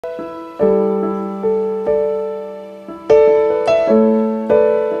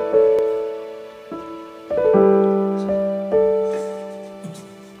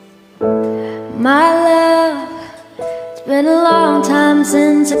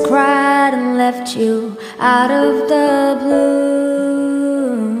cried and left you out of the blue.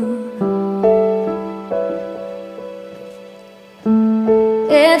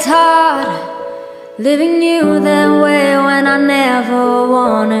 It's hard leaving you that way when I never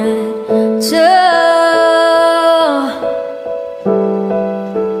wanted to.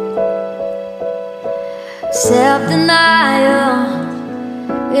 Self-denial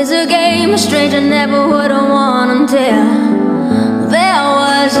is a game a stranger never would have won until